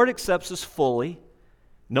said, the Lord accepts us fully,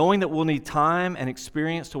 knowing that we'll need time and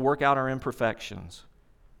experience to work out our imperfections.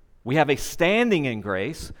 We have a standing in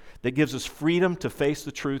grace that gives us freedom to face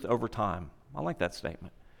the truth over time. I like that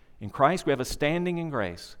statement. In Christ, we have a standing in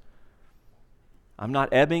grace. I'm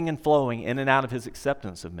not ebbing and flowing in and out of his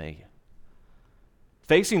acceptance of me.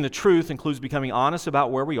 Facing the truth includes becoming honest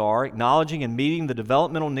about where we are, acknowledging and meeting the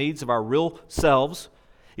developmental needs of our real selves,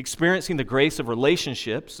 experiencing the grace of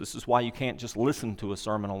relationships. This is why you can't just listen to a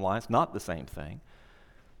sermon online. It's not the same thing.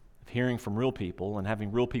 Hearing from real people and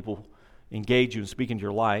having real people engage you and speak into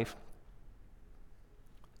your life.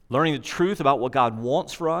 Learning the truth about what God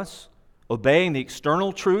wants for us, obeying the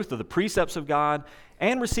external truth of the precepts of God,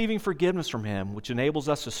 and receiving forgiveness from him, which enables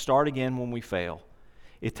us to start again when we fail.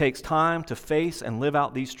 It takes time to face and live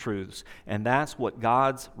out these truths, and that's what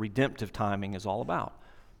God's redemptive timing is all about.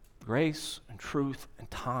 Grace and truth and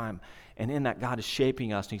time. And in that, God is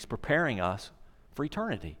shaping us, and he's preparing us for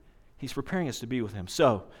eternity. He's preparing us to be with him.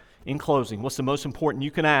 So, in closing, what's the most important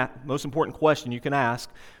question you can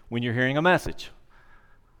ask when you're hearing a message?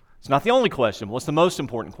 It's not the only question. What's the most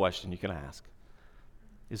important question you can ask?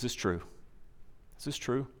 Is this true? Is this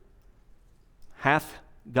true? Hath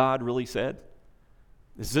God really said?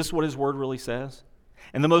 Is this what his word really says?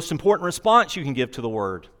 And the most important response you can give to the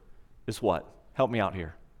word is what? Help me out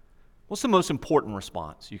here. What's the most important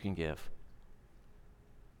response you can give?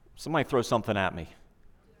 Somebody throw something at me.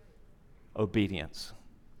 Obedience.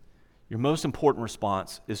 Your most important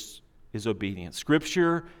response is obedience.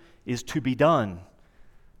 Scripture is to be done.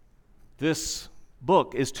 This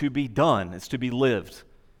book is to be done. It's to be lived,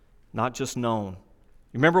 not just known.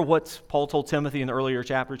 Remember what Paul told Timothy in the earlier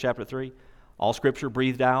chapter, chapter 3? All Scripture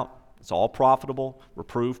breathed out. It's all profitable,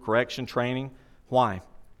 reproof, correction, training. Why?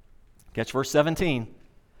 Catch verse 17.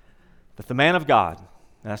 That the man of God,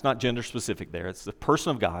 and that's not gender specific there, it's the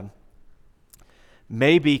person of God,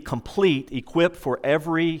 may be complete, equipped for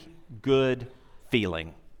every good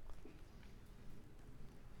feeling,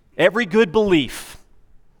 every good belief,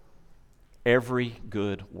 every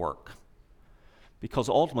good work. Because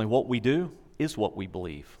ultimately what we do is what we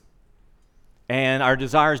believe. And our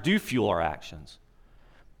desires do fuel our actions.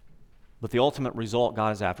 But the ultimate result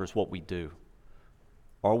God is after is what we do.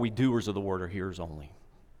 Are we doers of the word or hearers only?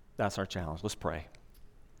 That's our challenge. Let's pray.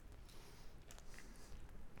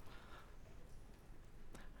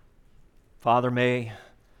 Father, may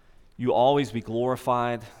you always be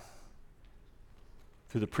glorified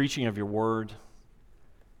through the preaching of your word,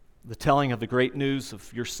 the telling of the great news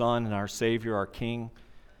of your Son and our Savior, our King.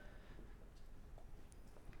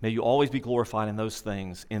 May you always be glorified in those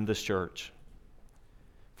things in this church,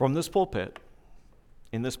 from this pulpit,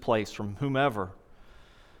 in this place, from whomever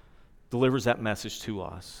delivers that message to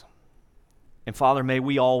us. And Father, may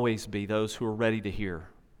we always be those who are ready to hear.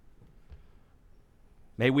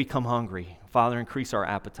 May we come hungry. Father, increase our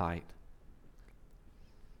appetite.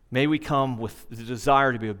 May we come with the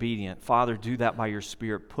desire to be obedient. Father, do that by your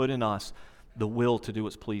Spirit. Put in us the will to do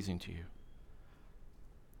what's pleasing to you.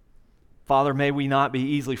 Father, may we not be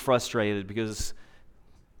easily frustrated because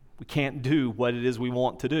we can't do what it is we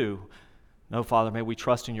want to do. No, Father, may we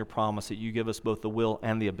trust in your promise that you give us both the will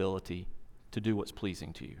and the ability to do what's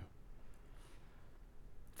pleasing to you.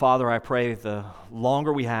 Father, I pray the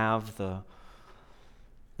longer we have, the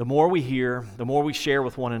more we hear, the more we share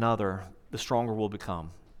with one another, the stronger we'll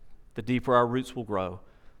become. The deeper our roots will grow,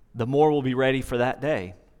 the more we'll be ready for that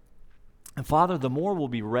day. And Father, the more we'll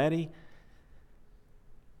be ready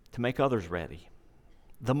to make others ready.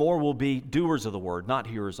 The more we'll be doers of the word, not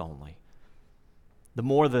hearers only. The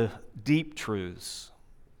more the deep truths,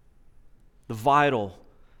 the vital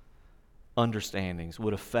understandings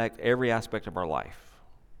would affect every aspect of our life.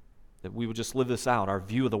 That we would just live this out. Our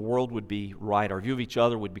view of the world would be right. Our view of each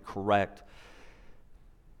other would be correct.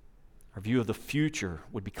 Our view of the future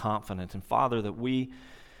would be confident. And Father, that we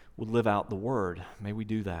would live out the word. May we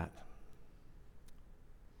do that.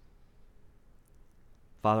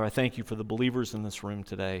 Father, I thank you for the believers in this room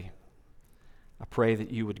today. I pray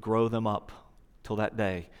that you would grow them up till that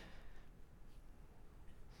day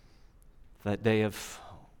of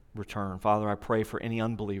return. Father, I pray for any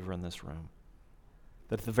unbeliever in this room,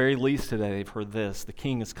 that at the very least today they've heard this: the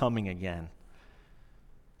King is coming again.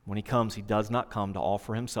 When he comes, he does not come to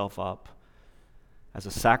offer himself up as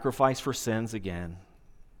a sacrifice for sins again.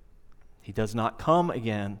 He does not come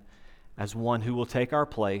again as one who will take our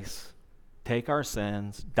place, take our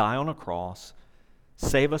sins, die on a cross,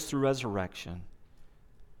 save us through resurrection.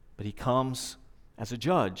 But he comes as a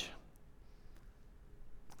judge.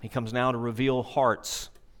 He comes now to reveal hearts,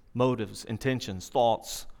 motives, intentions,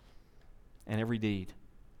 thoughts, and every deed.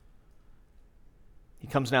 He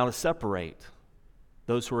comes now to separate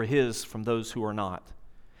those who are his from those who are not.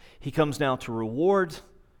 He comes now to reward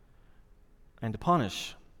and to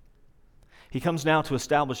punish. He comes now to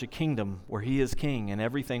establish a kingdom where he is king and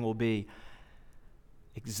everything will be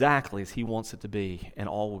exactly as he wants it to be and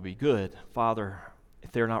all will be good. Father,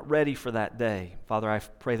 if they're not ready for that day, Father, I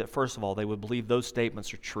pray that first of all they would believe those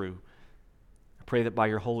statements are true. I pray that by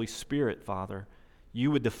your Holy Spirit, Father,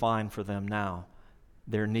 you would define for them now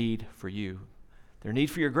their need for you, their need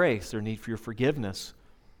for your grace, their need for your forgiveness,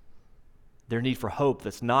 their need for hope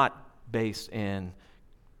that's not based in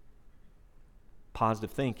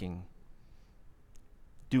positive thinking,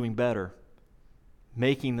 doing better,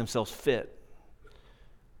 making themselves fit.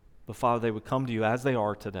 But Father, they would come to you as they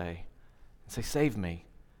are today and say, save me.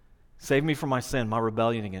 Save me from my sin, my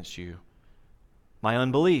rebellion against you, my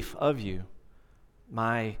unbelief of you,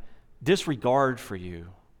 my disregard for you,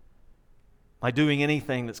 my doing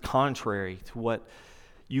anything that's contrary to what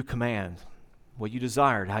you command, what you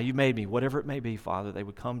desired, how you made me, whatever it may be, Father, they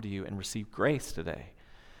would come to you and receive grace today.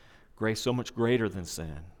 Grace so much greater than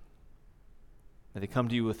sin. That they come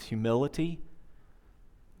to you with humility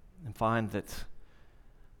and find that,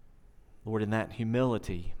 Lord, in that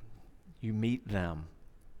humility, you meet them.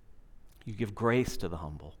 You give grace to the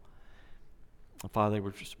humble. And Father, they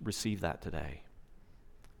would receive that today.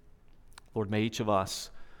 Lord, may each of us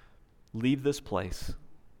leave this place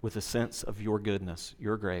with a sense of your goodness,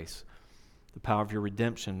 your grace, the power of your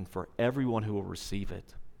redemption for everyone who will receive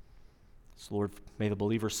it. So, Lord, may the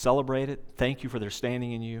believers celebrate it. Thank you for their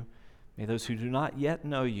standing in you. May those who do not yet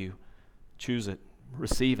know you choose it,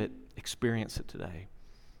 receive it, experience it today.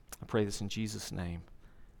 I pray this in Jesus' name.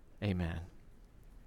 Amen.